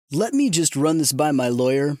"Let me just run this by my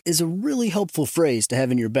lawyer" is a really helpful phrase to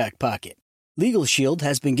have in your back pocket. Legal Shield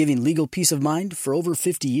has been giving legal peace of mind for over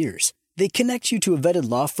 50 years. They connect you to a vetted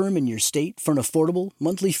law firm in your state for an affordable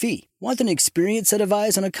monthly fee. Want an experienced set of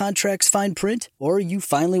eyes on a contract's fine print? Or you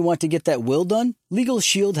finally want to get that will done? Legal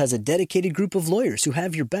Shield has a dedicated group of lawyers who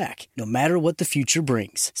have your back, no matter what the future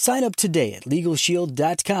brings. Sign up today at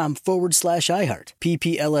LegalShield.com/iHeart.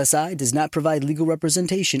 PPLSI does not provide legal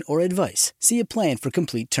representation or advice. See a plan for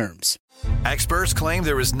complete terms. Experts claim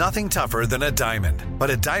there is nothing tougher than a diamond. But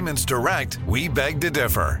at Diamonds Direct, we beg to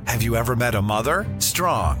differ. Have you ever met a mother?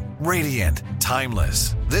 Strong, radiant,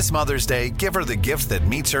 timeless. This Mother's Day, give her the gift that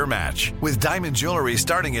meets her match. With diamond jewelry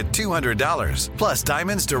starting at $200. Plus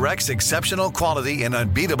Diamonds Direct's exceptional quality and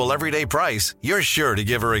unbeatable everyday price, you're sure to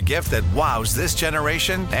give her a gift that wows this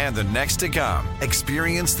generation and the next to come.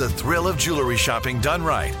 Experience the thrill of jewelry shopping done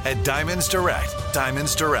right at Diamonds Direct.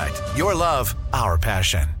 Diamonds Direct. Your love, our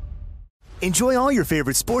passion. Enjoy all your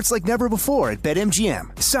favorite sports like never before at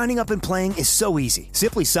BetMGM. Signing up and playing is so easy.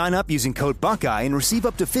 Simply sign up using code Buckeye and receive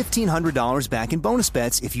up to $1,500 back in bonus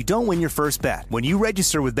bets if you don't win your first bet. When you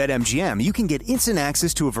register with BetMGM, you can get instant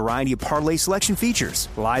access to a variety of parlay selection features,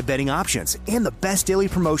 live betting options, and the best daily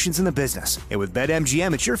promotions in the business. And with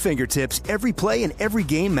BetMGM at your fingertips, every play and every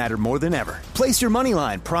game matter more than ever. Place your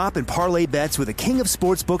moneyline, prop, and parlay bets with the king of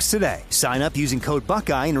sportsbooks today. Sign up using code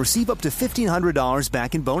Buckeye and receive up to $1,500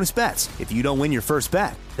 back in bonus bets if you don't win your first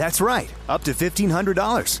bet. That's right, up to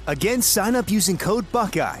 $1,500. Again, sign up using code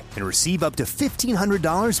Buckeye and receive up to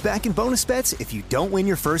 $1,500 back in bonus bets if you don't win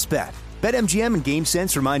your first bet. BetMGM and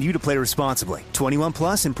GameSense remind you to play responsibly. 21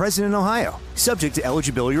 plus and present in Ohio. Subject to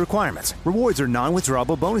eligibility requirements. Rewards are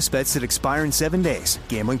non-withdrawable bonus bets that expire in 7 days.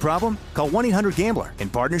 Gambling problem? Call 1-800-GAMBLER in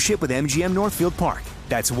partnership with MGM Northfield Park.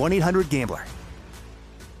 That's 1-800-GAMBLER.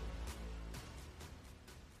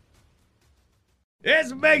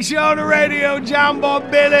 It's a big show on the radio. John Boy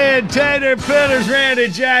Billy, Tater, Pitters, Randy,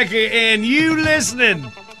 Jackie, and you listening.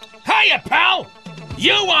 Hiya, pal!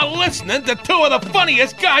 You are listening to two of the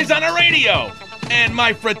funniest guys on the radio. And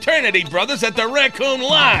my fraternity brothers at the Raccoon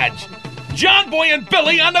Lodge. John Boy and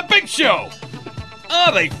Billy on the Big Show.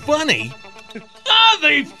 Are they funny? Are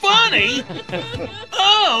they funny?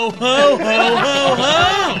 Oh, ho, ho, ho, ho.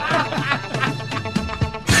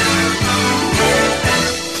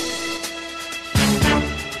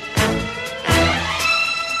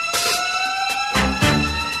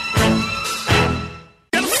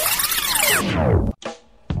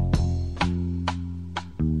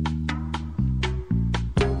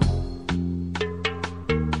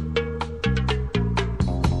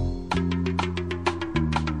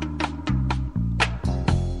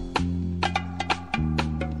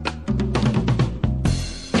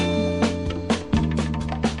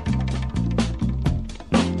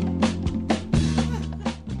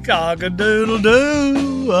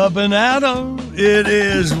 Cock-a-doodle-doo, up and at 'em. It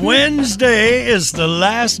is Wednesday. It's the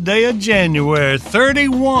last day of January.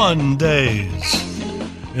 31 days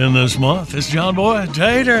in this month. It's John Boy,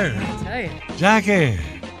 Tater, I tell you. Jackie,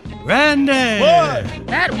 Randy. What?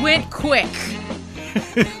 That went quick.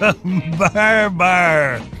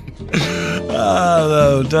 Burr. Oh,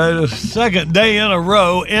 no, Tater. Second day in a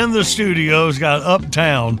row in the studios. Got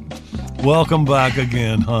Uptown. Welcome back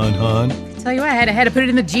again, hun. Tell you what, I had to put it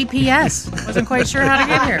in the GPS. Wasn't quite sure how to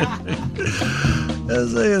get here.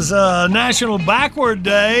 This is National Backward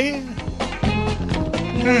Day.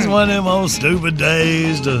 It's one of them old stupid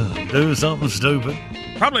days to do something stupid.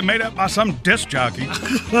 Probably made up by some disc jockey. We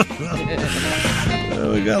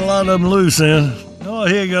got a lot of them loose in. Oh,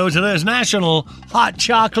 here you go. Today's National Hot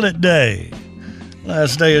Chocolate Day.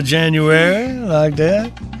 Last day of January, like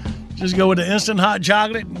that. Just go with the instant hot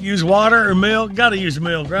chocolate. Use water or milk. Got to use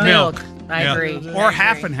milk, right? Milk. I agree. Or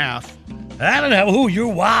half and half. Half and half. Ooh, you're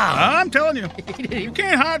wild. I'm telling you. You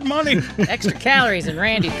can't hide money. Extra calories in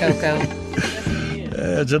Randy's cocoa.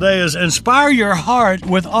 Today is Inspire Your Heart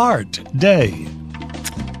with Art Day.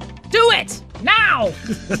 Do it! Now!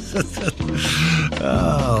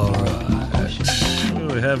 All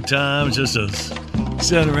right. We have time just to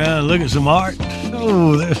sit around and look at some art.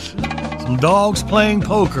 Oh, there's some dogs playing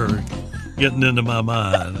poker getting into my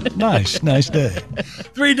mind. Nice day.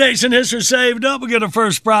 3 dates in history saved up. We get our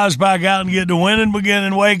first prize back out and get to winning. Begin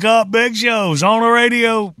and wake up. Big shows on the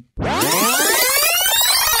radio.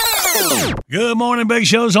 Good morning, Big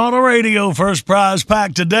Show's on the radio. First prize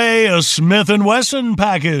pack today, a Smith & Wesson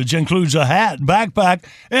package. Includes a hat, backpack,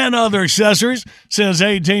 and other accessories. Since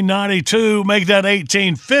 1892, make that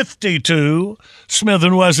 1852. Smith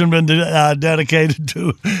 & Wesson been dedicated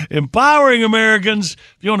to empowering Americans.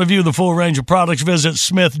 If you want to view the full range of products, visit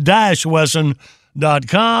smith-wesson.com.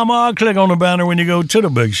 thebigshow.com or click on the banner when you go to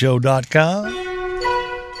thebigshow.com.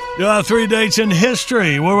 There are 3 dates in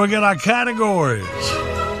history where we get our categories.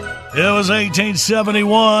 It was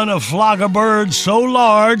 1871. A flock of birds so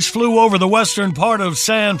large flew over the western part of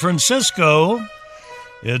San Francisco.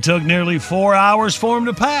 It took nearly 4 hours for them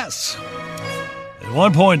to pass. At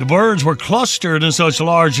one point, the birds were clustered in such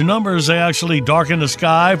large numbers they actually darkened the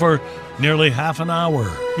sky for nearly half an hour.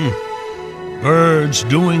 Birds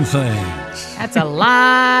doing things. That's a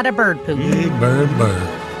lot of bird poop. Big bird.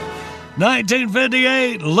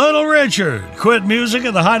 1958, Little Richard quit music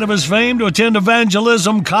at the height of his fame to attend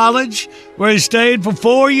evangelism college, where he stayed for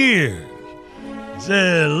 4 years. He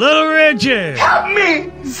said, Little Richard. Help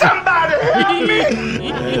me! Somebody help me!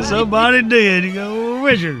 Yeah, somebody did. You go,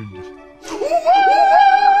 Richard.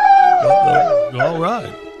 All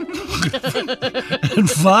right. And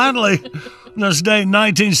finally, this date,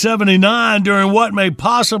 1979, during what may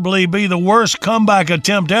possibly be the worst comeback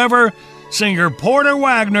attempt ever, singer Porter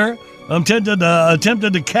Wagner attempted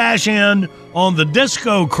to cash in on the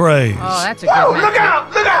disco craze. Oh, that's a good one. Look out!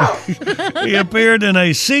 Look out! He appeared in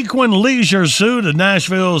a sequin leisure suit at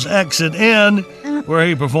Nashville's Exit Inn, where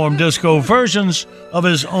he performed disco versions of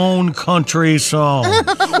his own country songs.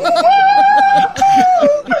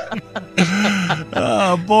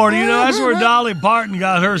 Oh, Porter, you know, that's where Dolly Parton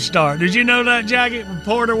got her start. Did you know that, Jackie, with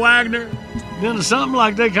Porter Wagner? Then something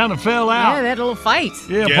like they kind of fell out. Yeah, they had a little fight.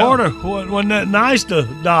 Yeah, Porter wasn't that nice to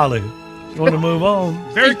Dolly. Wanted to move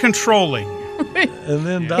on. Very controlling. And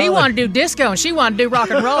then Dolly. He wanted to do disco, and she wanted to do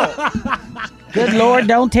rock and roll. Good Lord,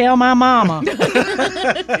 don't tell my mama.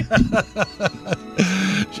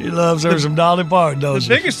 She loves her some Dolly Parton, The don't she?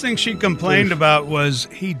 biggest thing she complained about was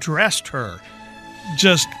he dressed her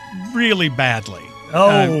just really badly.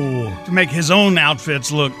 Oh. To make his own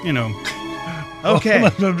outfits look, okay.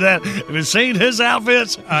 Have you seen his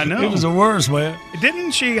outfits? I know. It was the worst, man.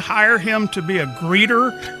 Didn't she hire him to be a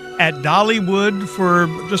greeter at Dollywood for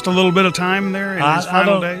just a little bit of time there in his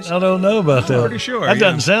final days? I don't know about that. I'm pretty sure. That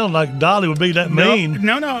doesn't sound like Dolly would be that mean.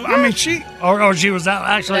 No. I mean, she... Or she was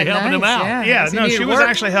actually That helping him nice, out. yeah. Yeah, He she needed was work.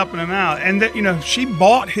 actually helping him out. And, that she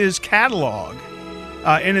bought his catalog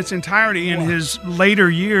in its entirety in his later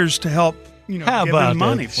years to help, How give about him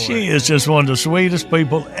money that? for She it. is just one of the sweetest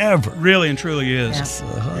people ever. Really and truly is. Yes.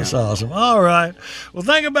 That's awesome. All right. Well,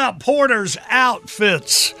 think about Porter's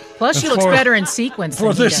outfits. Plus, she looks better in sequins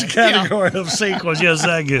For than he this does. category of sequels. Yes,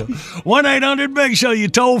 thank you. 1-800-BIG-SHOW, you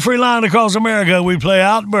toll-free line across America. We play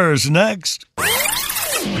Outbursts next.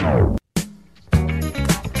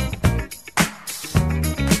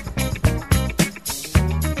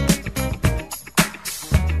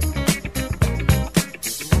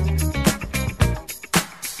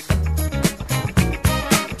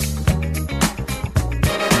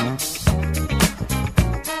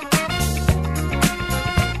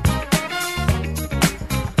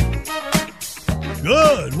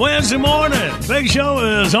 Good Wednesday morning. Big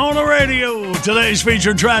Show is on the radio. Today's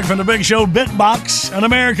featured track from the Big Show Bitbox, An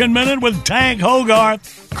American Minute with Tank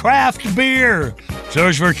Hogarth, Craft Beer.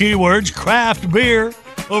 Search for keywords craft beer.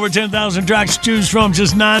 Over 10,000 tracks to choose from,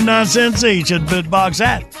 just 99 cents each at Bitbox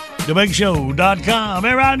at thebigshow.com.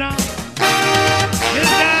 Hey, right now, this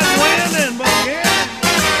guy's winning, but yeah.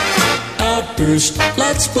 Outburst,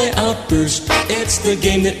 let's play Outburst. It's the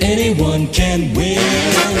game that anyone can win.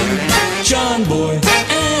 John Boy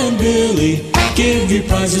and Billy give you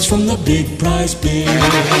prizes from the big prize bin.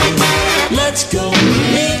 Let's go,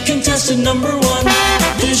 meet contestant number one.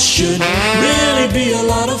 This should really be a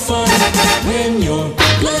lot of fun. When you're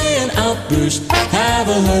playing Outburst, have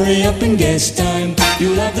a hurry up and guess time.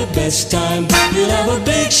 You'll have the best time. You'll have a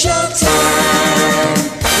big show time.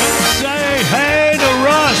 Say hey to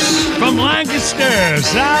Russ from Lancaster,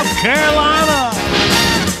 South Carolina.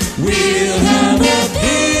 We'll have a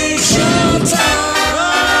big show time.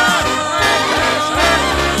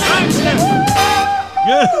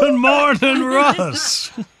 Good morning,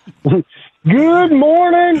 Russ. Good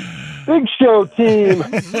morning, Big Show team.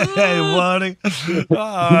 Hey, buddy. All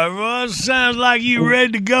right, Russ, sounds like you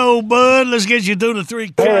ready to go, bud. Let's get you through the three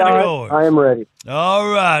categories. I am ready. All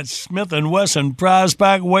right, Smith & Wesson prize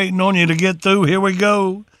pack waiting on you to get through. Here we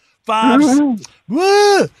go. 5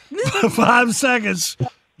 seconds.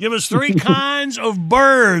 Give us three kinds of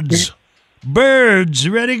birds. Birds,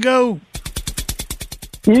 ready, go.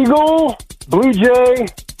 Eagle, Blue Jay,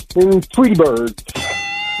 and Tweety Bird.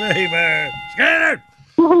 Hey, bird. Scanner.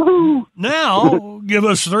 Now, give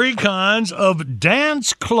us three kinds of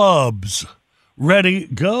dance clubs. Ready,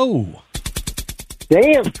 go.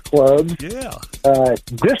 Dance clubs. Yeah.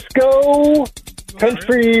 Disco,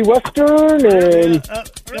 country western, and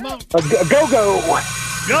Come on. a go-go.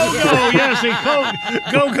 Go-Go, yes,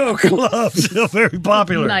 Go-Go clubs. Still very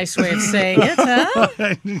popular. Nice way of saying it, huh?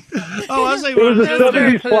 Oh, I see It what was a it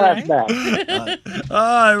is. 70s flashback. All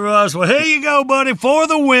right, Russ. Well, here you go, buddy, for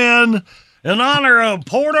the win. In honor of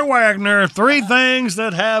Porter Wagner, 3 things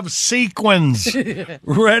that have sequins.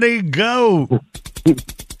 Ready, go.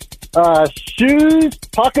 Shoes,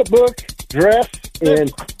 pocketbook, dress,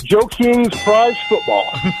 and Joe King's prize football.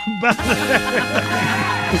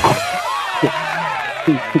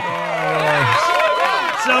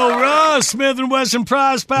 So, Russ, Smith & Wesson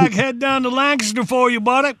Prize Pack, head down to Lancaster for you,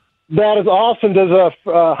 buddy. That is awesome. Does a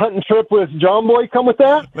hunting trip with John Boy come with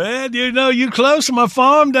that? Man, you know, you close to my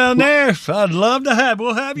farm down there. I'd love to have.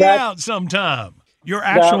 We'll have you out sometime. Your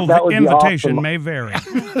actual that would be invitation awesome. may vary.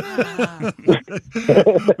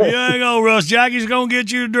 Yeah, go, Russ. Jackie's going to get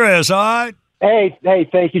you a dress, all right? Hey,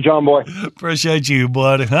 thank you, John Boy. Appreciate you,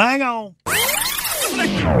 buddy. Hang on.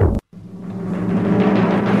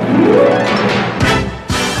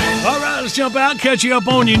 All right, let's jump out, catch you up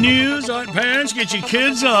on your news. All right, parents, get your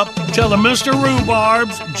kids up. Tell them Mr.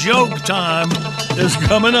 Rhubarb's joke time is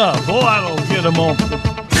coming up. Boy, I don't get them on.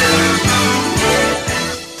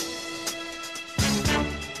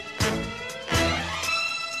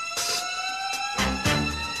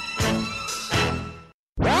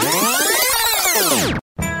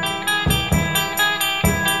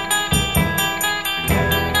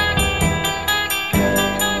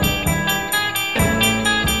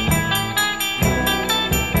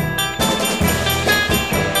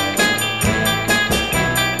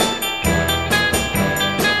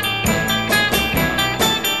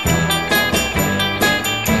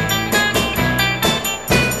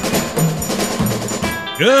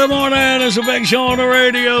 Good morning, it's a Big Show on the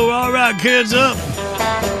radio. All right, kids up.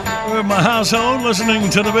 We're in my household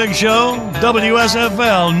listening to the Big Show.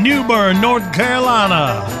 WSFL, New Bern, North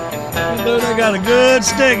Carolina. Dude, they got a good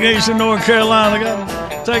stick in Eastern North Carolina.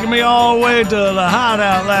 Got taking me all the way to the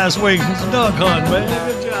hideout last week. It's a duck hunt, man.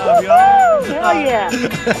 Good job, y'all. Hell yeah.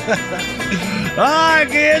 All right,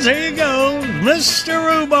 kids, here you go. Mr.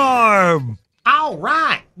 Rhubarb. All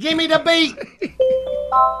right, give me the beat.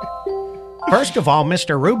 First of all,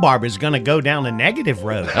 Mr. Rhubarb is going to go down the negative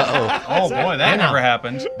road. Uh-oh. Oh, boy, that never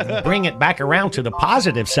happens. Bring it back around to the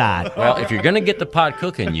positive side. Well, if you're going to get the pot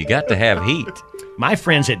cooking, you got to have heat. My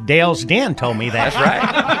friends at Dale's Den told me that.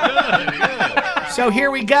 That's right. So here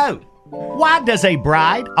we go. Why does a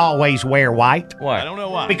bride always wear white? Why? I don't know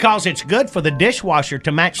why. Because it's good for the dishwasher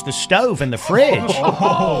to match the stove and the fridge.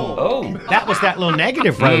 Oh. That was that little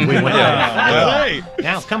negative road we went down.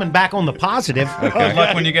 Now coming back on the positive. Good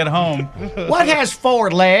luck when you get home. What has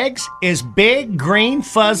 4 legs, is big, green,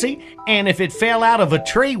 fuzzy, and if it fell out of a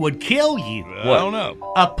tree would kill you? I don't know.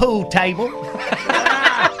 A pool table.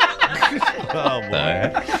 Oh,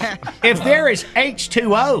 boy. If there is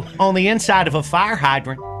H2O on the inside of a fire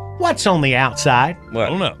hydrant, what's on the outside? What? I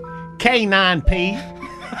don't know. K9P.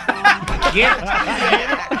 Get it?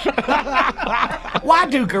 Why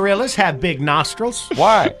do gorillas have big nostrils?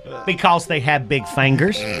 Why? Because they have big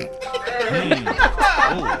fingers.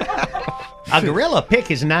 A gorilla pick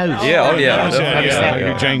his nose. Yeah, oh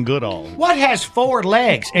yeah. Jane Goodall. What has 4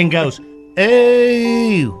 legs and goes,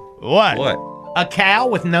 ooh? What? What? A cow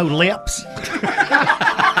with no lips.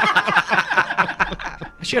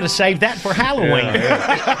 I should have saved that for Halloween.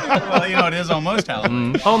 Well, you know, it is almost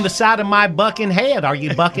Halloween. On the side of my bucking head, are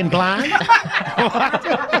you bucking blind?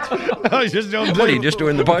 What are you just doing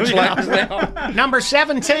the punchlines now? Number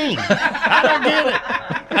 17. I don't get it.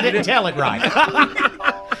 I didn't tell it right.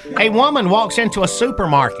 A woman walks into a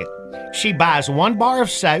supermarket. She buys 1 bar of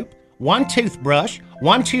soap, 1 toothbrush,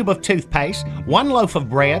 1 tube of toothpaste, 1 loaf of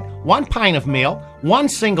bread, 1 pint of milk, 1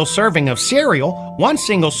 single serving of cereal, 1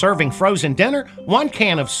 single serving frozen dinner, 1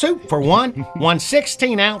 can of soup for 1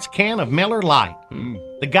 16-ounce can of Miller Lite.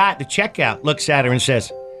 The guy at the checkout looks at her and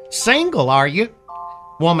says, "Single, are you?"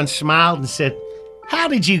 Woman smiled and said, "How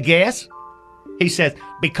did you guess?" He said,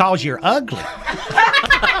 "Because you're ugly."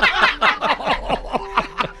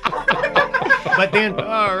 But then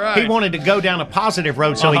he wanted to go down a positive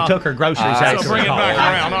road, so he took her groceries out. So bring it back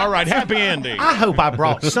around. All right, happy ending. I hope I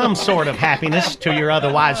brought some sort of happiness to your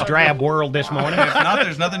otherwise drab world this morning. If not,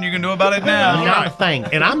 there's nothing you can do about it now. Not a thing.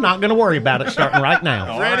 And I'm not going to worry about it starting right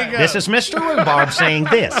now. Ready, go. This is Mr. Rhubarb saying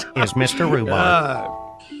this is Mr. Rhubarb.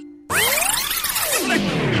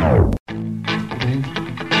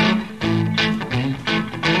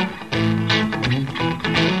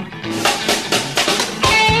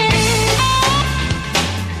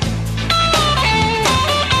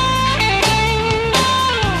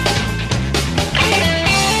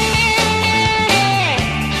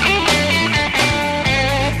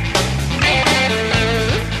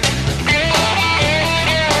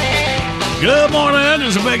 Good morning.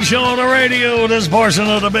 It's a big show on the radio. This portion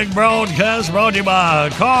of the big broadcast brought to you by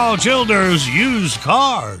Carl Childers Used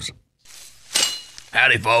Cars.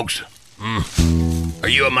 Howdy, folks. Are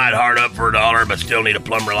you a mite hard up for $1 but still need a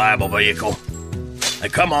plumb reliable vehicle? Hey,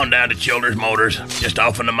 come on down to Childers Motors, just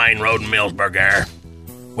off on the main road in Millsburg there.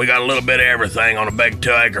 We got a little bit of everything on a big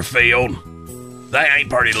 2-acre field. They ain't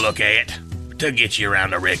pretty to look at, but they'll get you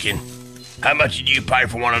around, I reckon. How much did you pay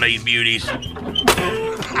for one of these beauties?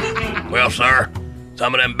 Well, sir,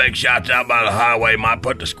 some of them big shots out by the highway might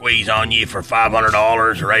put the squeeze on you for $500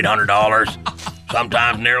 or $800,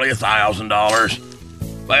 sometimes nearly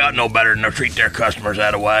 $1,000. They ought to know better than to treat their customers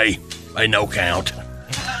that way. They no count.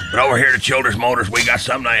 But over here at Childers Motors, we got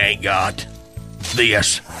something they ain't got.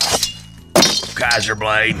 This. Kaiser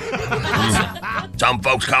blade. Some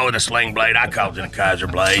folks call it a sling blade. I call it a Kaiser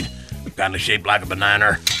blade. Kind of shaped like a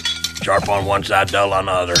banana. Sharp on one side, dull on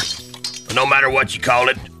the other. But no matter what you call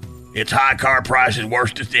it, it's high car prices'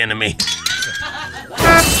 worstest enemy.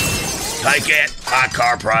 Take it, high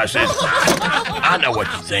car prices. I know what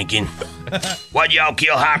you're thinking. What y'all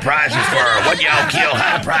kill high prices for? What y'all kill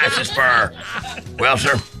high prices for? Well,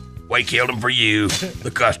 sir, we killed them for you, the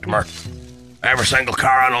customer. Every single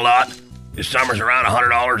car on the lot this summer's around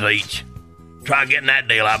 $100 each. Try getting that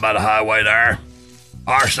deal out by the highway there.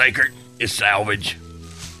 Our secret is salvage.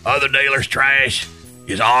 Other dealers' trash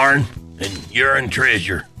is ourn and urine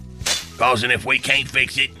treasure. Cause if we can't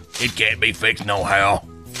fix it, it can't be fixed no how.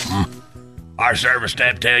 Our service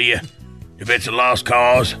staff tell you if it's a lost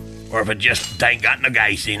cause or if it just ain't got no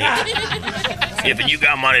gas in it. If you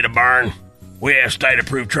got money to burn, we have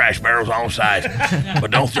state-approved trash barrels on site,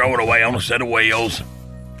 but don't throw it away on a set of wheels.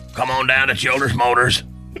 Come on down to Childers Motors.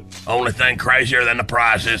 Only thing crazier than the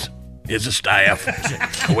prices is the staff.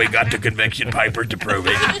 We got the conviction papers to prove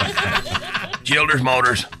it. Childers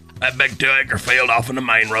Motors, that big 2-acre field off on the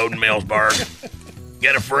main road in Millsburg.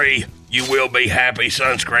 Get a free "You Will Be Happy"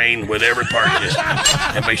 sunscreen with every purchase.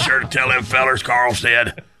 And be sure to tell them fellers Carl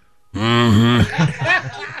said,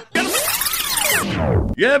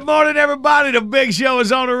 Good morning, everybody. The big show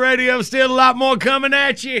is on the radio. Still a lot more coming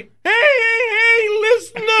at you. Hey,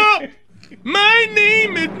 listen up. My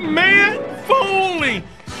name is Matt Foley.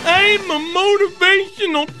 I'm a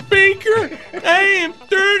motivational speaker. I am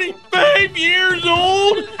 35 years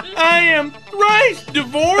old. I am thrice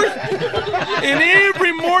divorced. And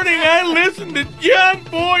every morning I listen to John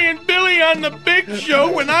Boy and Billy on the Big Show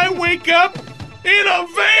when I wake up in a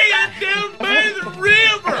van down by the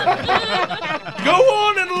river. Go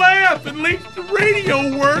on and laugh. At least the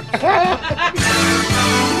radio works.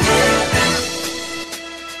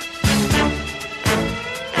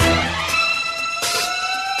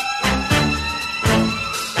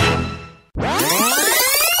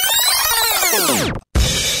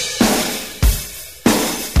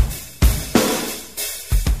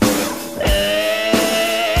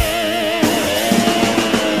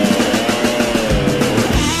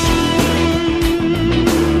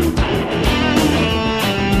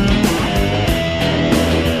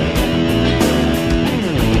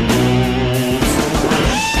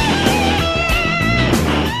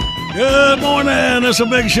 It's a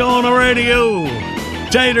big show on the radio.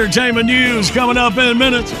 Tatertainment News coming up in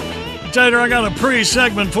minutes. Tater, I got a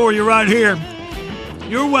pre-segment for you right here.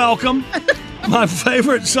 You're welcome. My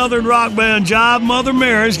favorite Southern rock band, Jive Mother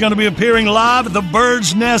Mary, is going to be appearing live at the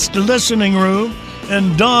Bird's Nest Listening Room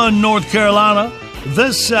in Dunn, North Carolina,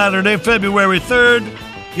 this Saturday, February 3rd.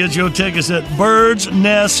 Get your tickets at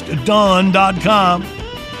birdsnestdunn.com.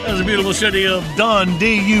 That's the beautiful city of Dunn,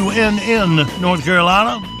 D-U-N-N, North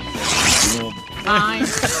Carolina. Fine.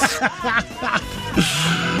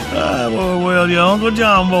 Well, your Uncle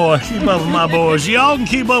John Boy. Keep up with my boys. Y'all can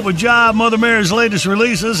keep up with Jive Mother Mary's latest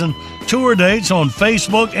releases and tour dates on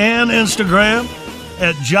Facebook and Instagram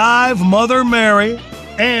at Jive Mother Mary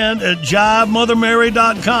and at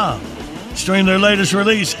JiveMotherMary.com. Stream their latest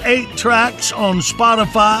release, 8 tracks on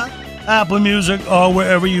Spotify, Apple Music, or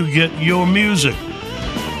wherever you get your music.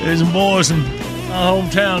 There's some boys in my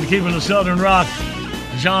hometown keeping the Southern rock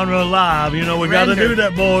genre alive. You know, we got to do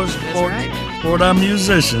that, boys. For our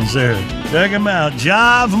musicians there. Check them out.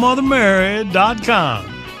 JiveMotherMary.com.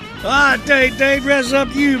 All right, Tate, rest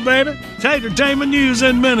up to you, baby. Tatertainment News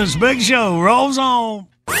in minutes. Big show rolls on.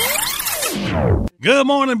 Good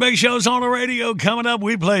morning, Big Show's on the radio. Coming up,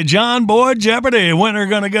 we play John Boy Jeopardy. Winner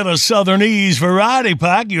going to get a Southern Ease variety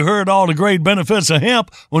pack. You heard all the great benefits of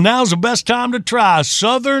hemp. Well, now's the best time to try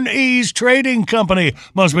Southern Ease Trading Company.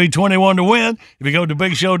 Must be 21 to win. If you go to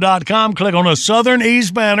BigShow.com, click on the Southern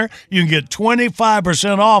Ease banner, you can get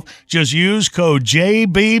 25% off. Just use code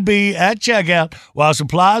JBB at checkout while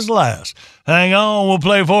supplies last. Hang on, we'll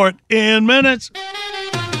play for it in minutes.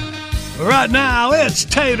 Right now, it's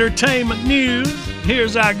Tatertainment News.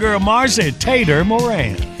 Here's our girl Marcy Tater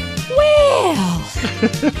Moran. Well,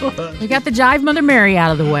 we got the Jive Mother Mary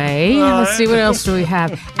out of the way. Let's see, what else do we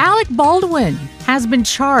have? Alec Baldwin has been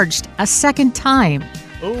charged a second time.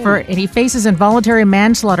 And he faces involuntary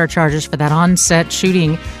manslaughter charges for that on-set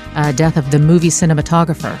shooting death of the movie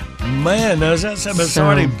cinematographer. Man, is that something that's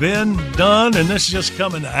already been done and this is just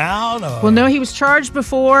coming out? Or? Well, no, he was charged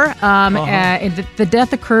before. The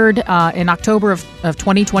death occurred in October of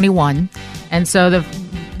 2021. And so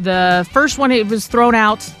the first one, it was thrown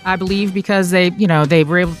out, I believe, because they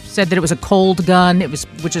said that it was a cold gun,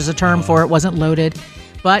 which is a term for it, wasn't loaded.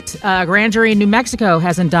 But a grand jury in New Mexico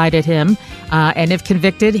has indicted him, and if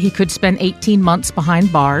convicted, he could spend 18 months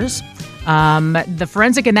behind bars. The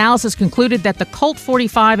forensic analysis concluded that the Colt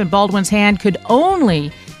 45 in Baldwin's hand could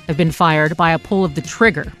only have been fired by a pull of the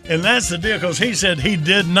trigger. And that's the deal, because he said he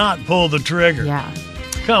did not pull the trigger. Yeah.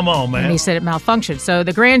 Come on, man. And he said it malfunctioned. So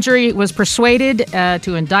the grand jury was persuaded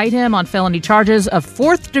to indict him on felony charges of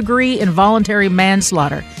fourth-degree involuntary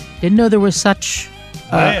manslaughter. Didn't know there was such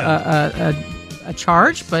a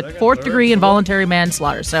charge, but fourth-degree involuntary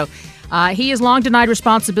manslaughter. So he has long denied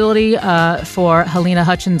responsibility for Helena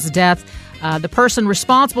Hutchins' death. The person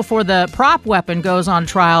responsible for the prop weapon goes on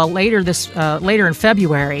trial later in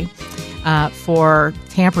February for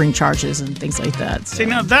tampering charges and things like that. So. See,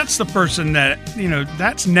 now that's the person that,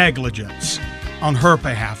 that's negligence on her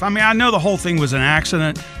behalf. I mean, I know the whole thing was an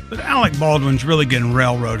accident, but Alec Baldwin's really getting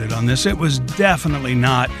railroaded on this. It was definitely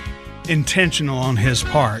not intentional on his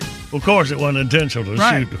part. Of course, it wasn't intentional to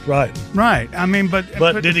shoot. Right. I mean,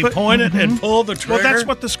 but did he point it and pull the trigger? Well, that's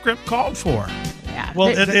what the script called for. Yeah.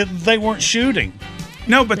 Well, they weren't shooting.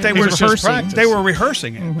 No, but they were rehearsing. They were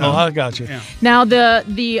rehearsing it. Oh, I got you. Yeah. Now,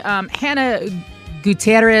 the Hannah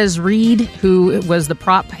Gutierrez Reed, who was the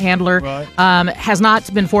prop handler, has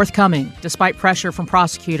not been forthcoming, despite pressure from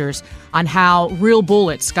prosecutors, on how real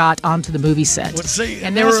bullets got onto the movie set. Well, see,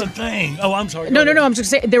 and that's the thing. Oh, I'm sorry. No. I'm just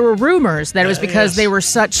saying there were rumors that it was because they were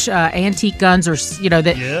such antique guns, or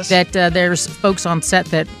that there's folks on set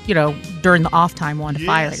that during the off time wanted to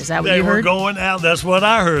fire it. Is that what you heard? They were going out. That's what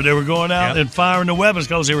I heard. They were going out and firing the weapons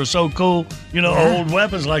because they were so cool. Old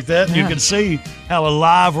weapons like that. And you could see how a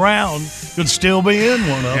live round could still be in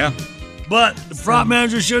one of them. Yeah. But the prop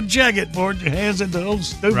manager should check it before it hands it to old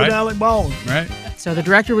stupid Alec Baldwin. Right. So the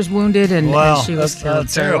director was wounded and she was killed.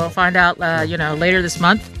 So we'll find out, later this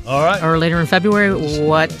month. All right. Or later in February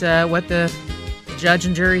what the judge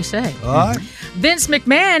and jury say. All right. Vince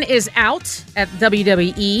McMahon is out at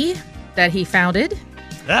WWE that he founded.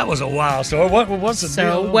 That was a wild story. What's the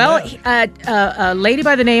deal? Well, a lady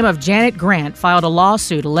by the name of Janet Grant filed a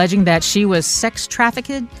lawsuit alleging that she was sex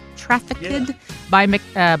trafficked by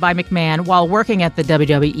McMahon while working at the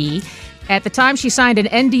WWE. At the time, she signed an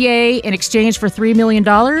NDA in exchange for $3 million,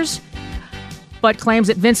 but claims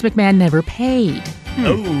that Vince McMahon never paid.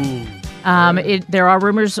 There are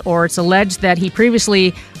rumors, or it's alleged, that he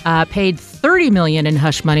previously paid $30 million in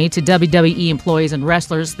hush money to WWE employees and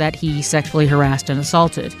wrestlers that he sexually harassed and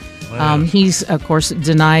assaulted. Wow. He's, of course,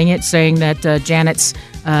 denying it, saying that Janet's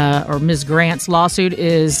or Ms. Grant's lawsuit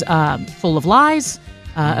is full of lies,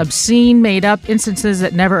 obscene, made-up instances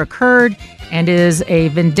that never occurred, and is a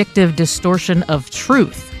vindictive distortion of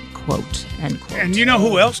truth, quote, end quote. And you know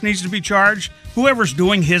who else needs to be charged? Whoever's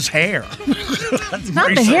doing his hair. It's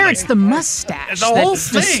not the hair, it's the mustache. The whole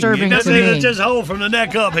that's thing. Disturbing to me. It's just whole from the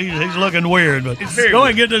neck up. He's looking weird. But go ahead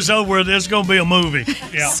and get this over with. It's going to be a movie.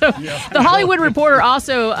 Yeah. So the Hollywood Reporter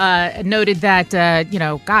also noted that,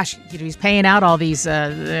 he's paying out all these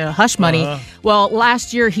hush money. Well,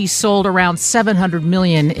 last year he sold around $700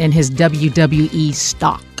 million in his WWE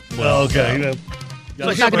stock. Well, okay. So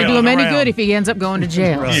it's not going to do him any good if he ends up going to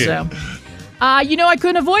jail. Right. So, I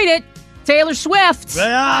couldn't avoid it. Taylor Swift.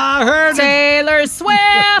 I heard Taylor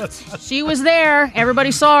Swift. She was there.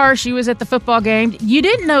 Everybody saw her. She was at the football game. You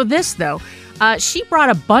didn't know this, though. She brought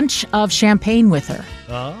a bunch of champagne with her,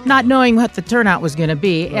 not knowing what the turnout was going to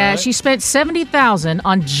be. Right. She spent $70,000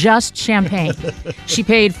 on just champagne. She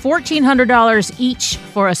paid $1,400 each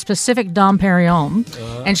for a specific Dom Perignon,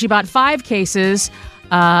 and she bought 5 cases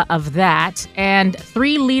of that and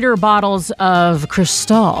 3-liter bottles of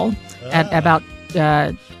Cristal at about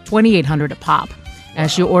 $2,800 a pop.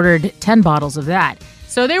 and she ordered 10 bottles of that.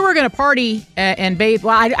 So they were going to party and bathe.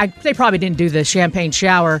 Well, they probably didn't do the champagne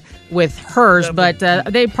shower with hers, but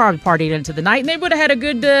they probably partied into the night, and they would have had a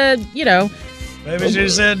good, Maybe she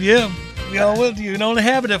said, yeah, you can only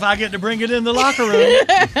have it if I get to bring it in the locker room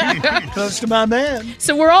close to my man.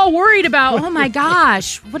 So we're all worried about, oh, my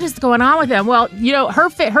gosh, what is going on with them? Well,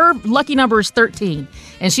 her lucky number is 13,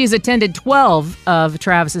 and she's attended 12 of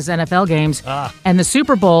Travis's NFL games, and the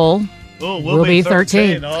Super Bowl... will be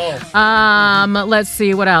 13. Let's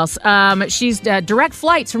see what else. She's direct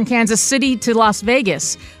flights from Kansas City to Las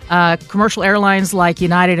Vegas. Commercial airlines like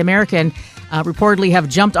United American reportedly have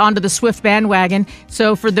jumped onto the Swift bandwagon.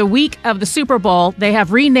 So for the week of the Super Bowl, they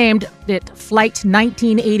have renamed it Flight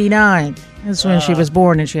 1989. That's when she was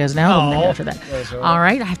born, and she has an album named after that. All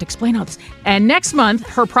right, I have to explain all this. And next month,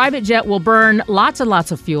 her private jet will burn lots and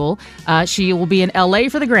lots of fuel. She will be in L.A.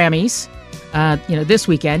 for the Grammys. This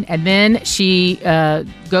weekend. And then she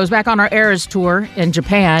goes back on our Eras tour in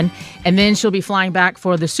Japan, and then she'll be flying back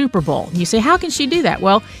for the Super Bowl. And you say, how can she do that?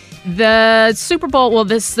 Well, the Super Bowl,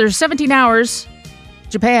 there's 17 hours.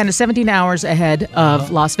 Japan is 17 hours ahead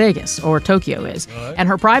of Las Vegas, or Tokyo is. Right. And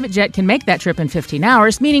her private jet can make that trip in 15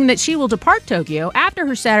 hours, meaning that she will depart Tokyo after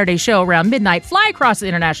her Saturday show around midnight, fly across the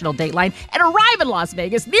international date line, and arrive in Las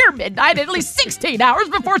Vegas near midnight at least 16 hours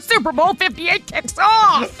before Super Bowl 58 kicks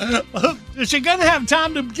off. Is she going to have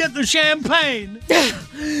time to get the champagne?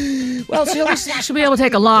 Well, she'll be able to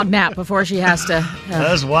take a long nap before she has to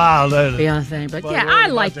That's wild, isn't it? Be on a thing. But yeah, I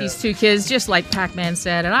like these two kids, just like Pac-Man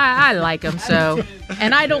said, and I like them, so...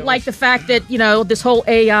 And I don't like the fact that, this whole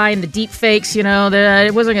AI and the deep fakes, I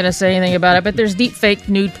wasn't going to say anything about it, but there's deep fake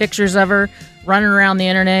nude pictures of her running around the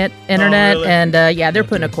internet, really? And they're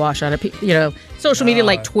putting a quash on it. Social media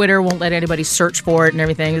like Twitter won't let anybody search for it and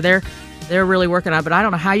everything. They're really working on it, but I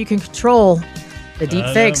don't know how you can control the deep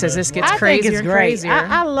fakes as this gets crazier. I think it's great. Crazier.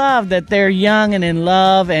 I love that they're young and in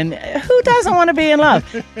love, and who doesn't want to be in love?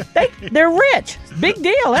 They're rich. Big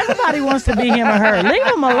deal. Everybody wants to be him or her. Leave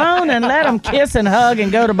them alone and let them kiss and hug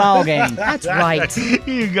and go to ball games. That's right.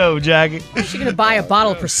 You go, Jackie. How's she going to buy a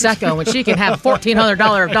bottle of Prosecco when she can have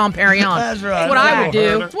 $1,400 of Dom Perignon? That's right. That's what I would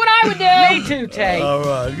do. That's what I would do. Me too, Tate. All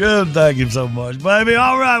right. Good. Thank you so much, baby.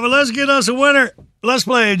 All right. Well, let's get us a winner. Let's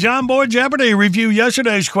play John Boy Jeopardy. Review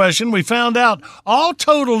yesterday's question. We found out all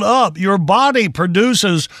totaled up, your body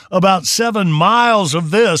produces about 7 miles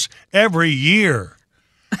of this every year.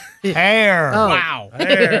 Hair. Oh. Wow.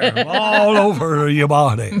 Hair all over your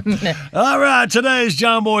body. All right. Today's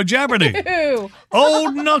John Boy Jeopardy.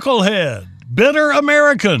 Old Knucklehead, Bitter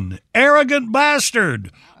American, Arrogant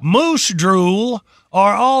Bastard, Moose Drool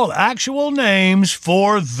are all actual names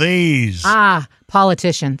for these.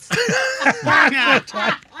 Politicians.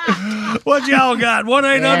 What y'all got?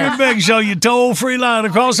 1-800-BIG-SHOW, your toll-free line.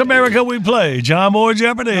 Across America we play John Boy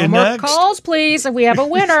Jeopardy. No more calls, please, if we have a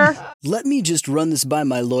winner. Let me just run this by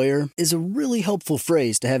my lawyer is a really helpful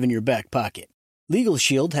phrase to have in your back pocket. Legal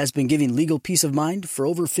Shield has been giving legal peace of mind for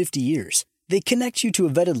over 50 years. They connect you to a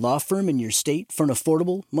vetted law firm in your state for an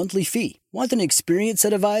affordable monthly fee. Want an experienced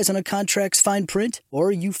set of eyes on a contract's fine print?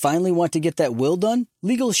 Or you finally want to get that will done?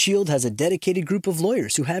 Legal Shield has a dedicated group of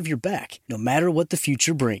lawyers who have your back, no matter what the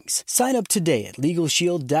future brings. Sign up today at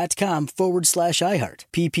LegalShield.com/iHeart.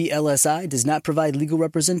 PPLSI does not provide legal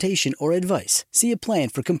representation or advice. See a plan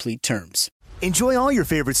for complete terms. Enjoy all your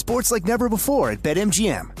favorite sports like never before at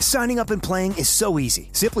BetMGM. Signing up and playing is so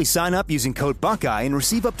easy. Simply sign up using code Buckeye and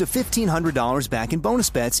receive up to $1,500 back in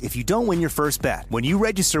bonus bets if you don't win your first bet. When you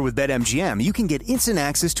register with BetMGM, you can get instant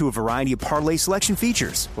access to a variety of parlay selection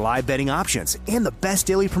features, live betting options, and the best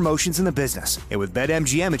daily promotions in the business. And with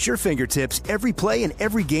BetMGM at your fingertips, every play and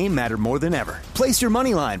every game matter more than ever. Place your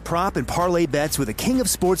moneyline, prop, and parlay bets with the king of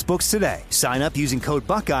sportsbooks today. Sign up using code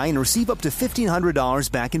Buckeye and receive up to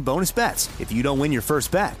 $1,500 back in bonus bets if you don't win your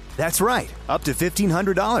first bet. That's right, up to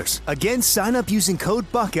 $1,500. Again, sign up using code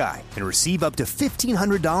Buckeye and receive up to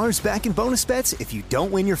 $1,500 back in bonus bets if you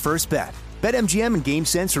don't win your first bet. BetMGM and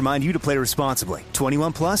GameSense remind you to play responsibly.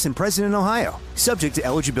 21 plus and present in Ohio. Subject to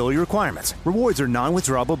eligibility requirements. Rewards are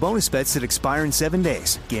non-withdrawable bonus bets that expire in 7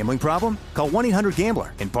 days. Gambling problem? Call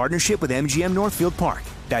 1-800-GAMBLER in partnership with MGM Northfield Park.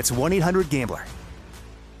 That's 1-800-GAMBLER.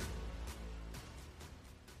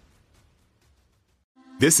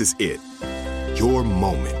 This is it. Your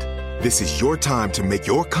moment. This is your time to make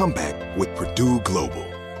your comeback with Purdue Global.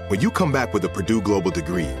 When you come back with a Purdue Global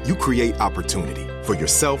degree, you create opportunity for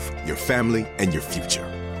yourself, your family, and your future.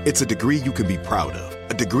 It's a degree you can be proud of,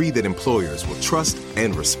 a degree that employers will trust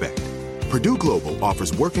and respect. Purdue Global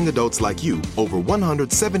offers working adults like you over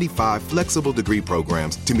 175 flexible degree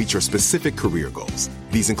programs to meet your specific career goals.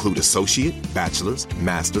 These include associate, bachelor's,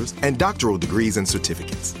 master's, and doctoral degrees and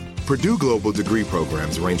certificates. Purdue Global degree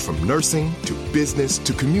programs range from nursing to business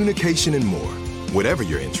to communication and more. Whatever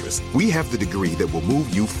your interest, we have the degree that will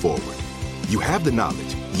move you forward. You have the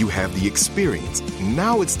knowledge, you have the experience.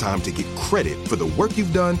 Now it's time to get credit for the work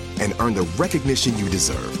you've done and earn the recognition you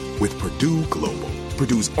deserve with Purdue Global,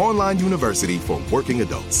 Purdue's online university for working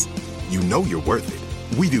adults. You know you're worth it.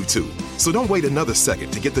 We do too. So don't wait another second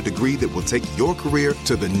to get the degree that will take your career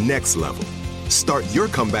to the next level. Start your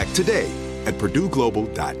comeback today at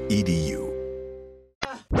purdueglobal.edu.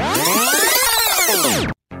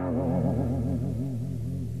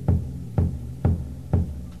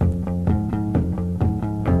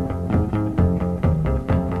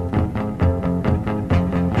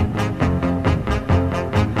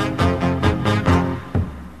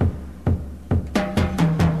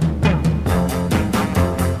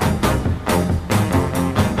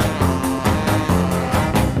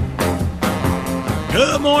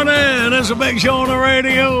 Good morning. It's a big show on the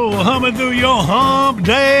radio, humming through your hump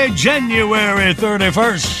day, January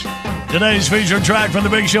 31st. Today's featured track from the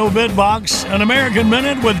Big Show Bitbox, An American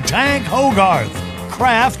Minute with Tank Hogarth,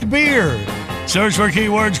 Craft Beer. Search for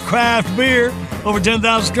keywords craft beer. Over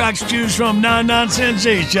 10,000 tracks to choose from, 99 cents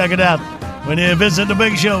each. Check it out when you visit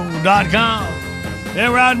thebigshow.com.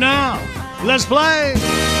 And right now, let's play.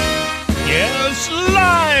 Yes,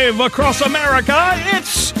 live across America,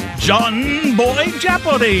 it's John Boy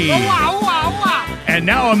Jeopardy! Wow, wow, wow. And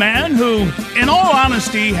now a man who, in all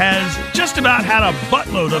honesty, has just about had a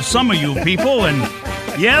buttload of some of you people, and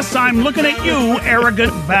yes, I'm looking at you,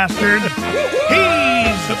 arrogant bastard.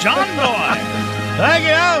 He's John Boy. Thank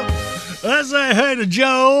you. Let's say hey to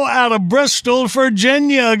Joe out of Bristol,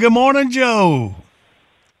 Virginia. Good morning, Joe.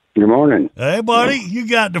 Good morning. Hey, buddy, you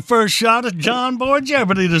got the first shot at John Boy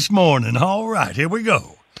Jeopardy this morning. All right, here we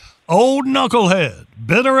go. Old Knucklehead,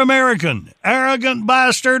 Bitter American, Arrogant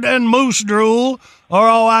Bastard, and Moose Drool are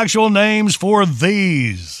all actual names for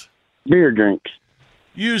these. Beer drinks.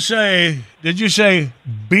 Did you say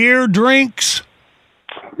beer drinks?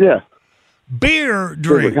 Yeah. Beer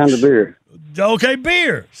drinks. Different kinds of beer. Okay,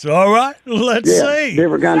 beers. All right, let's see.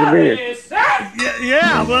 Different kinds of beer.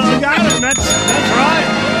 Yeah, well, I got it. That's right.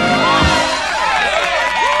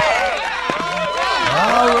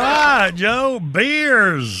 All right, Joe,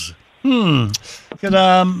 beers. Could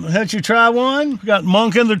let you try one? We got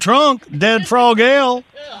Monk in the Trunk, Dead Frog Ale,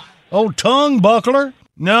 Old Tongue Buckler.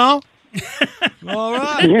 No? All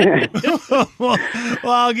right. Yeah. well,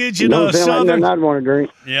 I'll get you Don't the sound like Southern. nothing I'd want to drink.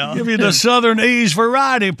 Yeah. Give you the Southern Ease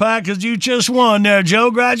Variety Pack because you just won there, Joe.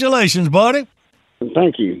 Congratulations, buddy.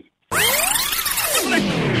 Thank you.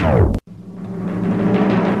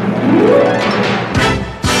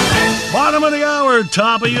 Bottom of the hour,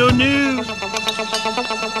 top of your news.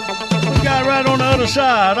 We got right on the other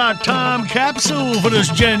side our time capsule for this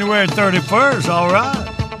January 31st. All right.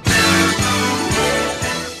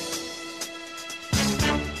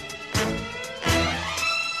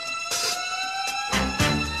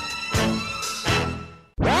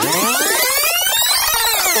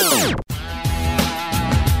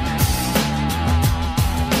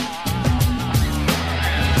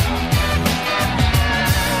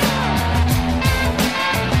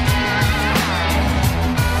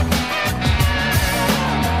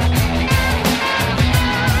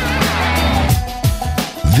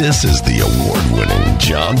 This is the award-winning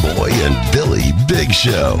John Boy and Billy Big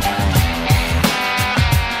Show.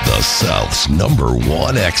 The South's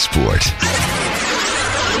 #1 export.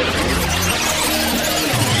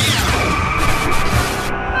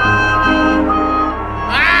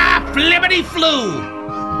 Flippity flu!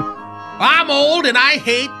 I'm old and I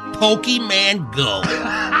hate Pokemon Go.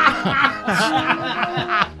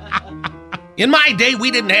 In my day,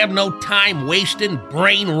 we didn't have no time wasting,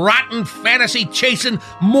 brain rotting, fantasy chasing,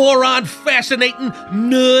 moron fascinating,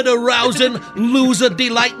 nerd arousing, loser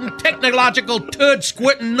delighting, technological turd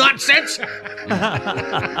squirting nonsense.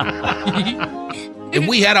 If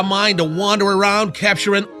we had a mind to wander around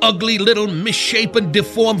capturing ugly little misshapen,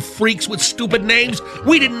 deformed freaks with stupid names,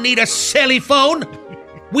 we didn't need a celly phone.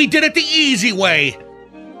 We did it the easy way.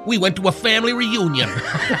 We went to a family reunion.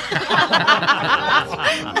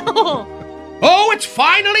 Oh, it's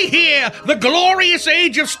finally here! The glorious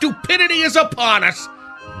age of stupidity is upon us!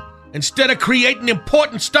 Instead of creating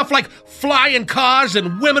important stuff like flying cars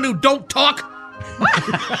and women who don't talk,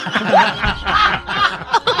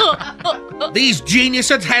 these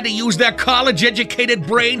geniuses had to use their college-educated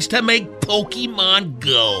brains to make Pokemon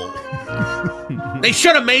Go. They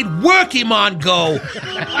should have made Workymon Go,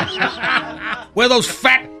 where those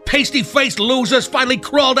fat, pasty-faced losers finally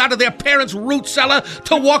crawled out of their parents' root cellar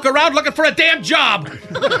to walk around looking for a damn job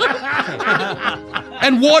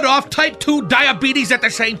and ward off type 2 diabetes at the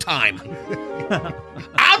same time.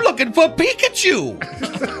 I'm looking for Pikachu.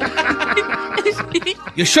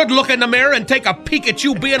 You should look in the mirror and take a peek at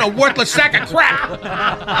you being a worthless sack of crap.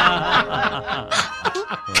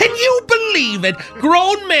 Can you believe it?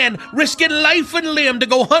 Grown men risking life and limb to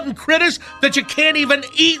go hunting critters that you can't even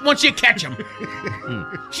eat once you catch them.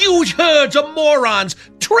 Huge herds of morons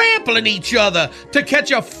trampling each other to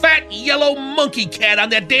catch a fat yellow monkey cat on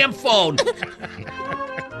their damn phone.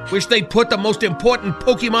 Wish they'd put the most important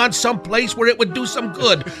Pokemon someplace where it would do some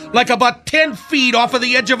good, like about 10 feet off of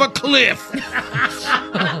the edge of a cliff.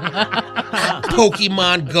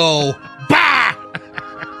 Pokemon Go. Bah!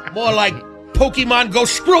 More like Pokemon Go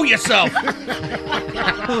screw yourself.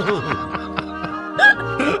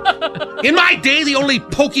 In my day, the only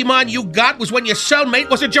Pokemon you got was when your cellmate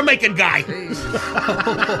was a Jamaican guy.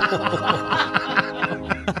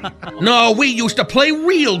 No, we used to play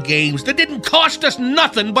real games that didn't cost us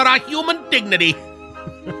nothing but our human dignity.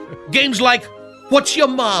 Games like, what's your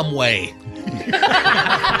mom weigh?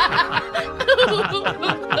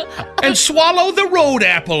 And swallow the road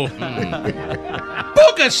apple.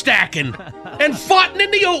 Booger stacking. And farting in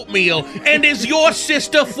the oatmeal. And is your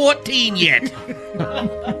sister 14 yet?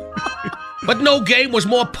 But no game was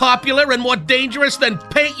more popular and more dangerous than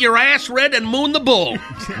Paint Your Ass Red and Moon the Bull.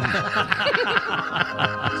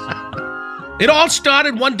 It all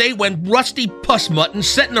started one day when Rusty Puss Mutton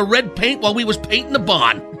set in the red paint while we was painting the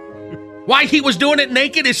barn. Why he was doing it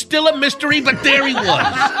naked is still a mystery, but there he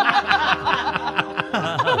was.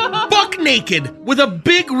 Buck naked with a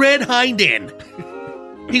big red hind end.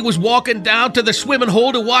 He was walking down to the swimming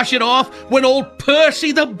hole to wash it off when old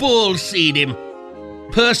Percy the Bull seen him.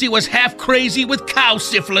 Percy was half crazy with cow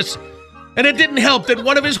syphilis, and it didn't help that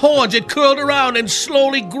one of his horns had curled around and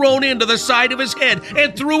slowly grown into the side of his head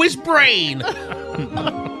and through his brain.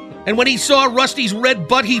 And when he saw Rusty's red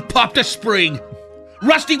butt, he popped a spring.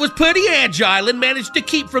 Rusty was pretty agile and managed to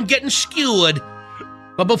keep from getting skewered.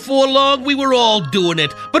 But before long, we were all doing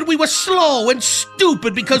it. But we were slow and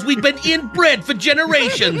stupid because we'd been inbred for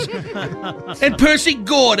generations. And Percy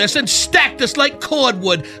gored us and stacked us like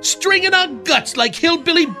cordwood, stringing our guts like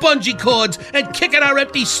hillbilly bungee cords and kicking our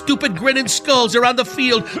empty, stupid, grinning skulls around the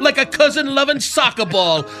field like a cousin-loving soccer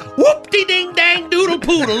ball.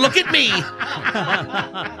 Whoop-de-ding-dang-doodle-poodle, look at me.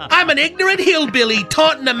 I'm an ignorant hillbilly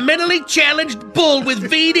taunting a mentally challenged bull with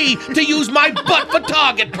VD to use my butt for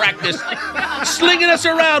target practice, slinging us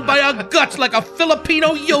around by our guts like a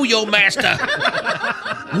Filipino yo-yo master.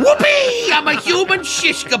 Whoopee! I'm a human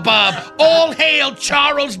shish kebab. All hail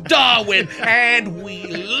Charles Darwin. And we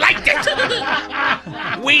liked it.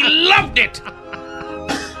 We loved it.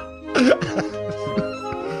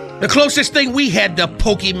 The closest thing we had to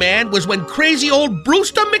Pokemon was when crazy old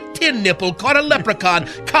Brewster McTinnipple caught a leprechaun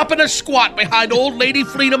copping a squat behind old lady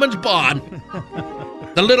Friedeman's barn.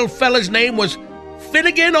 The little fella's name was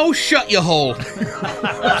Finnegan O'Shut-Ya-Hole.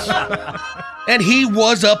 And he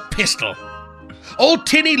was a pistol. Old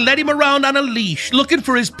Tinny led him around on a leash, looking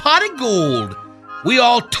for his pot of gold. We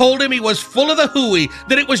all told him he was full of the hooey,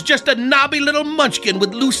 that it was just a knobby little munchkin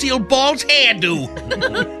with Lucille Ball's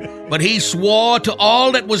hairdo. But he swore to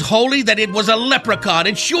all that was holy that it was a leprechaun,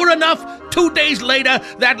 and sure enough, 2 days later,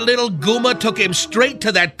 that little goomer took him straight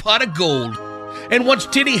to that pot of gold. And once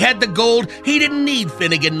Tinny had the gold, he didn't need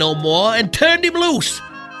Finnegan no more and turned him loose.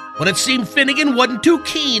 But it seemed Finnegan wasn't too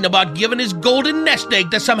keen about giving his golden nest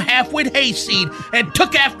egg to some half-wit hayseed and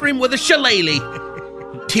took after him with a shillelagh.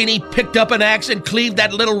 Tinny picked up an axe and cleaved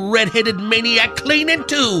that little red-headed maniac clean in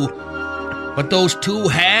two. But those two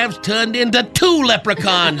halves turned into 2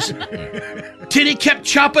 leprechauns. Tinny kept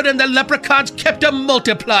chopping and the leprechauns kept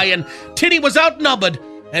multiplying. Tinny was outnumbered,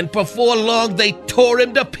 and before long they tore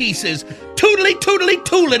him to pieces,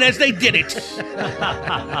 tootly-tootly-tooling as they did it.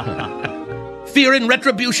 Fearing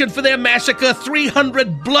retribution for their massacre,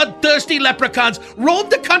 300 bloodthirsty leprechauns roamed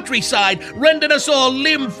the countryside, rending us all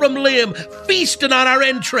limb from limb, feasting on our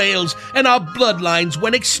entrails, and our bloodlines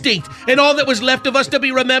went extinct, and all that was left of us to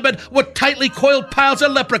be remembered were tightly coiled piles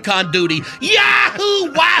of leprechaun duty.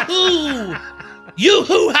 Yahoo! Wahoo!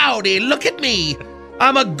 Yoo-hoo howdy, look at me.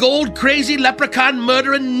 I'm a gold-crazy leprechaun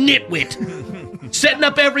murdering nitwit. Setting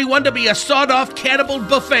up everyone to be a sawed-off cannibal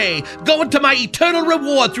buffet, going to my eternal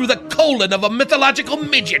reward through the colon of a mythological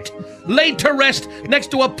midget, laid to rest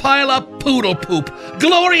next to a pile of poodle poop.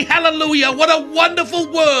 Glory, hallelujah, what a wonderful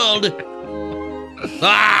world!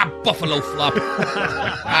 Ah, Buffalo Flop.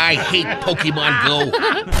 I hate Pokemon Go.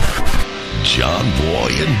 John Boy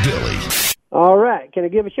and Billy. All right. Can I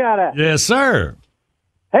give a shout out? Yes, sir.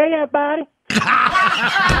 Hey, everybody.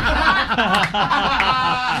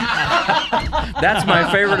 That's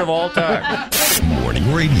my favorite of all time.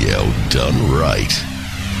 Morning radio done right.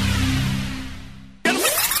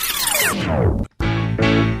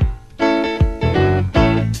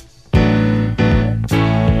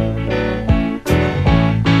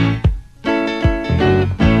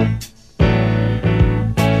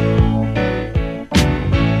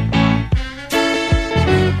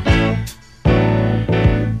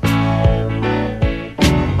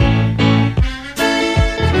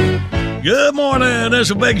 Good morning.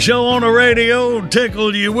 It's a big show on the radio.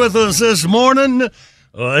 Tickled you with us this morning.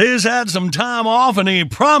 He's had some time off, and he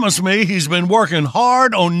promised me he's been working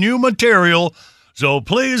hard on new material. So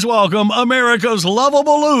please welcome America's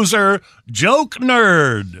lovable loser, Joke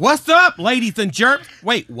Nerd. What's up, ladies and jerks?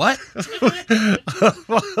 Wait, what?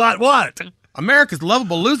 What? America's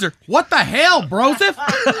lovable loser? What the hell, Broseph?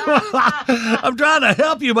 I'm trying to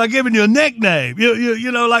help you by giving you a nickname.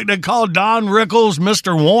 You know, like they call Don Rickles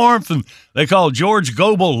Mr. Warmth, and they call George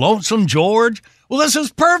Goebel Lonesome George. Well, this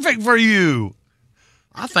is perfect for you.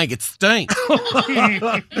 I think it stinks. All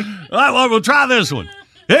right, well, we'll try this one.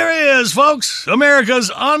 Here he is, folks.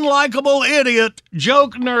 America's unlikable idiot,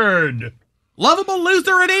 Joke Nerd. Lovable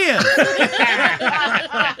loser it is.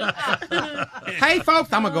 Hey,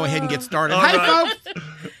 folks, I'm going to go ahead and get started. All hey, right. folks,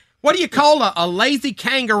 what do you call a lazy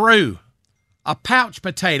kangaroo? A pouch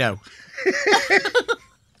potato.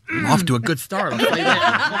 I'm off to a good start, I'll say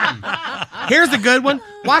that. Here's a good one.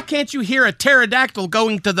 Why can't you hear a pterodactyl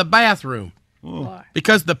going to the bathroom?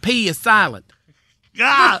 Because the P is silent. You're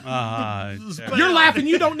laughing.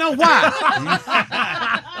 You don't know why.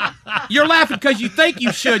 You're laughing because you think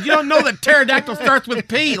you should. You don't know that pterodactyl starts with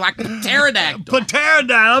P, like pterodactyl.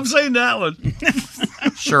 Pterodactyl. I've seen that one.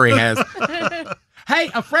 Sure he has.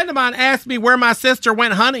 Hey, a friend of mine asked me where my sister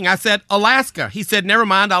went hunting. I said, Alaska. He said, never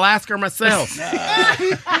mind, I'll ask her myself.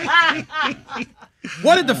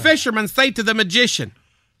 What did the fisherman say to the magician?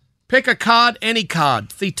 Pick a cod, any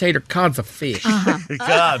cod. See, Tater, cod's a fish.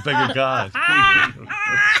 God, pick a cod.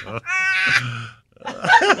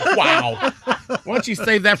 Wow. Why don't you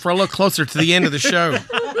save that for a little closer to the end of the show?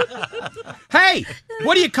 Hey,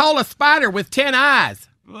 what do you call a spider with 10 eyes?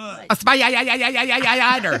 A spider.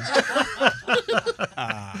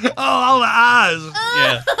 All the eyes.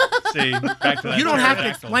 Yeah. See, back to that. You don't have to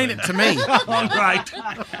explain it to me. All right.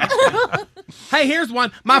 Hey, here's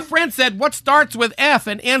one. My friend said, what starts with F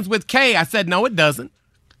and ends with K? I said, no, it doesn't.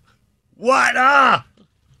 What?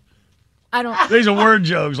 I don't. These are word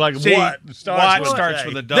jokes, like See, what starts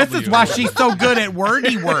with a W. This is why she's so good at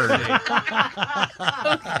wordy word.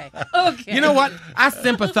 Okay. You know what? I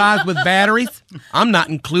sympathize with batteries. I'm not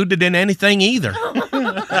included in anything either.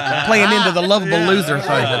 Playing into the lovable loser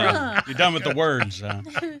thing. You're done with the words. I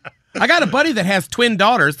got a buddy that has twin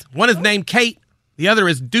daughters. One is named Kate. The other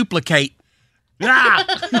is Duplicate. Now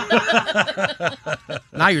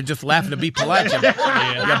you're just laughing to be polite, you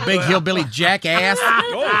big hillbilly jackass.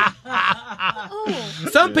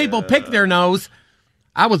 Some people pick their nose.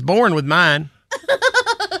 I was born with mine.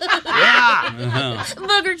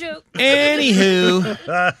 Booger joke. Anywho,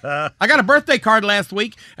 I got a birthday card last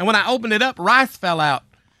week, and when I opened it up, rice fell out.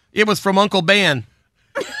 It was from Uncle Ben.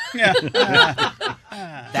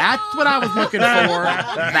 That's what I was looking for.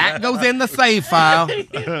 That goes in the save file.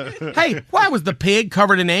 Hey, why was the pig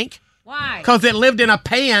covered in ink? Why? Because it lived in a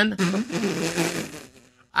pan.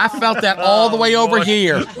 I felt that all the way over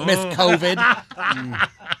here, Miss COVID.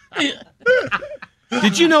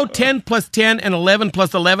 Did you know 10 plus 10 and 11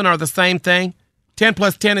 plus 11 are the same thing? 10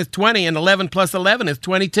 plus 10 is 20, and 11 plus 11 is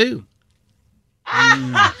 22.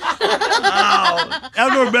 That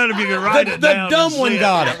would be better if you could write it down. The dumb one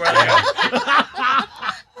got it.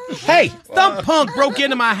 Hey, some punk broke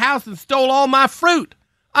into my house and stole all my fruit.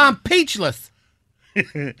 I'm peachless.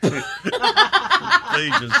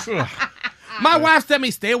 My wife sent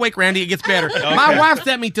me, stay awake, Randy, it gets better. Okay. My wife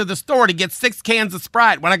sent me to the store to get 6 cans of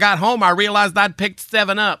Sprite. When I got home, I realized I'd picked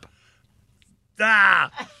 7 up.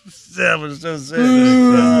 7, so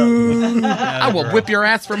 7. I will whip your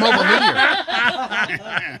ass from over here.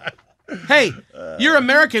 Hey, you're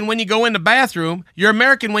American when you go in the bathroom. You're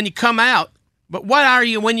American when you come out. But what are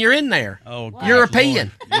you when you're in there? Oh,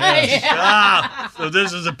 European. Yes. So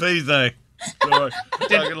this is a P thing.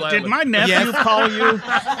 Did my nephew call you?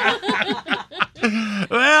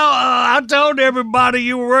 Well, I told everybody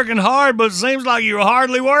you were working hard, but it seems like you were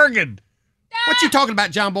hardly working. What you talking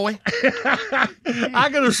about, John Boy? I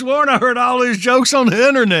could have sworn I heard all these jokes on the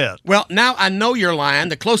internet. Well, now I know you're lying.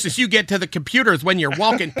 The closest you get to the computer is when you're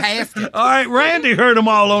walking past it. All right, Randy heard them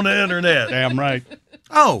all on the internet. Damn right.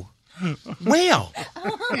 Oh. Well,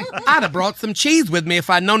 I'd have brought some cheese with me if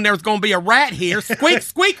I'd known there was going to be a rat here. Squeak,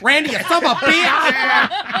 squeak, Randy, you son of a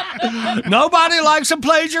bitch. Nobody likes a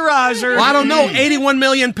plagiarizer. Well, I don't know. 81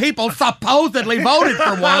 million people supposedly voted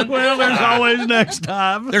for one. Well, there's always next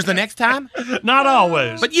time. There's the next time? Not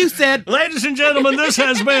always. But you said... Ladies and gentlemen, this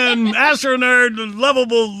has been Astronerd, the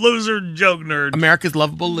lovable loser joke nerd. America's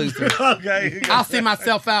lovable loser. Okay. I'll see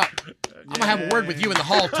myself out. I'm going to have a word with you in the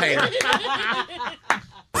hall, Tater.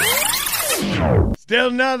 Still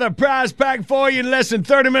another prize pack for you in less than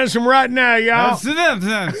 30 minutes from right now, y'all.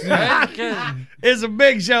 It's a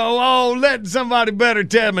big show. Oh, letting somebody better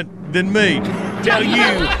tell me than me. Tell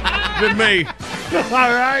you than me. All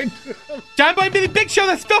right? John Boy and Billy Big Show,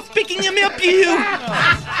 that's still speaking in me up you.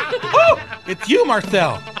 Oh, it's you,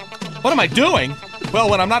 Marcel. What am I doing? Well,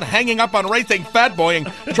 when I'm not hanging up on Racing Fat Boy and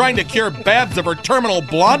trying to cure Babs of her terminal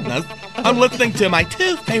blondness, I'm listening to my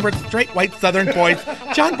two favorite straight white Southern boys,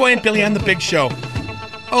 John Boy and Billy on The Big Show.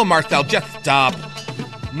 Oh, Marcel, just stop.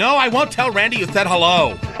 No, I won't tell Randy you said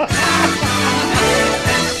hello.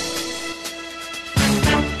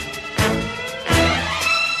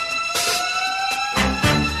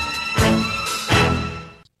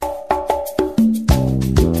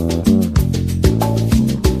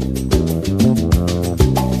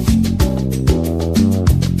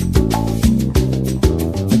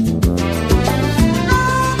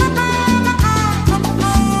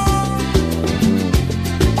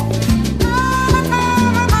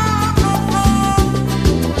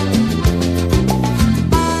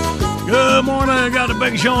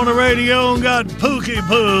 Big Show on the radio and got Pookie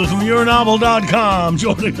Poo from YourNovel.com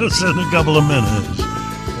joining us in a couple of minutes.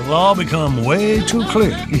 It'll all become way too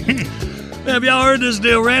clear. Have y'all heard this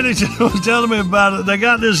deal? Randy was telling me about it. They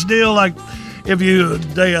got this deal like if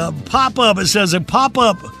they pop up, it says they pop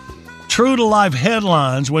up true to life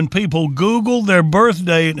headlines when people Google their birth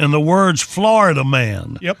date and the words Florida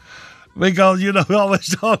man. Yep. Because, we're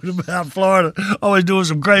always talking about Florida, always doing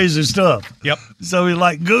some crazy stuff. Yep. So we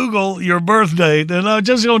Google your birth date, and I'm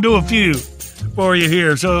just going to do a few for you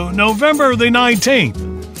here. So November the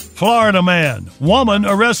 19th, Florida man, woman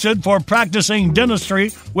arrested for practicing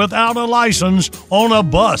dentistry without a license on a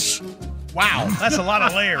bus. Wow, that's a lot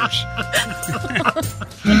of layers.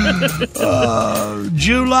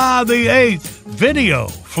 July the 8th, video,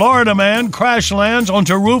 Florida man crash lands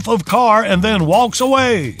onto roof of car and then walks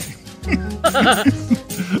away. Man,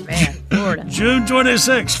 Florida. June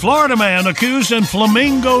 26th, Florida man accused in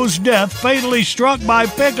Flamingo's death fatally struck by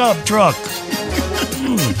pickup truck.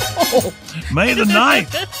 May the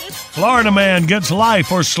 9th, Florida man gets life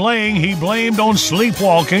for slaying he blamed on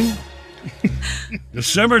sleepwalking.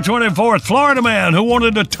 December 24th, Florida man who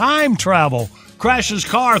wanted to time travel crashes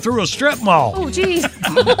car through a strip mall. Oh, geez.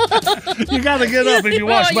 You got to get up if you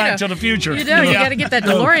watch Back to the Future. You do. You got to get that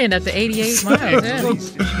DeLorean up to 88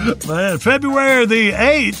 miles. Yeah. Man, February the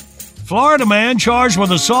 8th, Florida man charged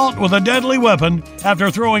with assault with a deadly weapon after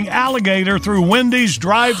throwing alligator through Wendy's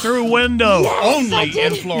drive-through window. Yes, only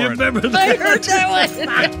in Florida. You remember that? I heard that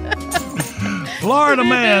one. Florida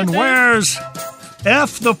man wears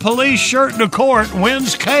F the police shirt to court,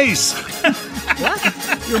 wins case.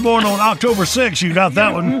 You're born on October 6th. You got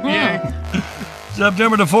that one. Yeah.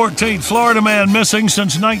 September the 14th, Florida man missing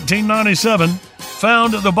since 1997.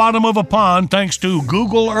 Found at the bottom of a pond thanks to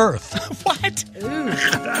Google Earth. What?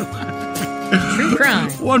 True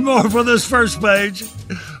crime. One more for this first page.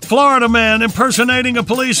 Florida man impersonating a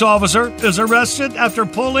police officer is arrested after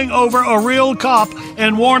pulling over a real cop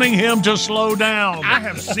and warning him to slow down. I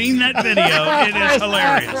have seen that video. It is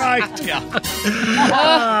hilarious. Right. Yeah.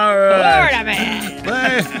 All right. Florida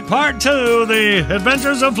man. Part 2, The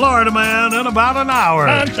Adventures of Florida Man, in about an hour.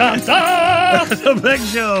 The Big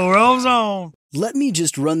Show rolls on. Let me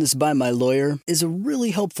just run this by my lawyer is a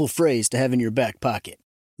really helpful phrase to have in your back pocket.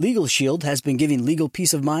 Legal Shield has been giving legal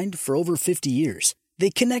peace of mind for over 50 years. They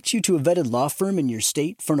connect you to a vetted law firm in your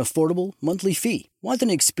state for an affordable monthly fee. Want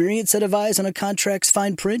an experienced set of eyes on a contract's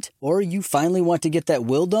fine print? Or you finally want to get that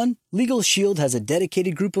will done? Legal Shield has a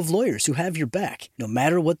dedicated group of lawyers who have your back, no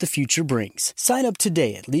matter what the future brings. Sign up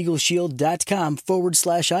today at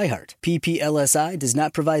LegalShield.com/iHeart. PPLSI does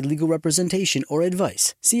not provide legal representation or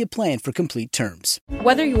advice. See a plan for complete terms.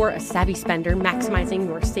 Whether you're a savvy spender maximizing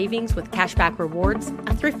your savings with cashback rewards,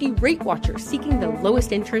 a thrifty rate watcher seeking the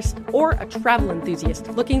lowest interest, or a travel enthusiast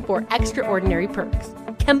August looking for extraordinary perks.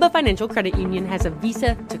 Kemba Financial Credit Union has a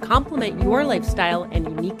visa to complement your lifestyle and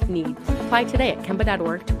unique needs. Apply today at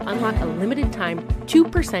Kemba.org to unlock a limited-time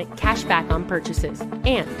 2% cash back on purchases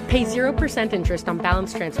and pay 0% interest on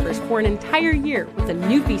balance transfers for an entire year with a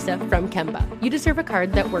new visa from Kemba. You deserve a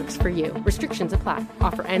card that works for you. Restrictions apply.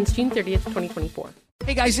 Offer ends June 30th, 2024.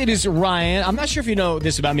 Hey guys, it is Ryan. I'm not sure if you know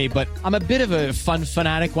this about me, but I'm a bit of a fun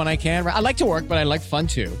fanatic when I can. I like to work, but I like fun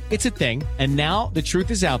too. It's a thing. And now the truth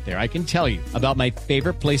is out there. I can tell you about my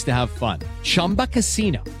favorite place to have fun. Chumba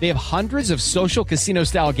Casino. They have hundreds of social casino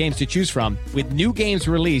style games to choose from with new games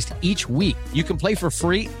released each week. You can play for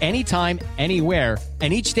free anytime, anywhere.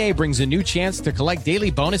 And each day brings a new chance to collect daily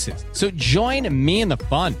bonuses. So join me in the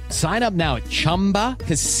fun. Sign up now at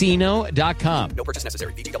ChumbaCasino.com. No purchase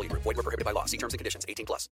necessary. VGW Group. Void where prohibited by law. See terms and conditions. 18+.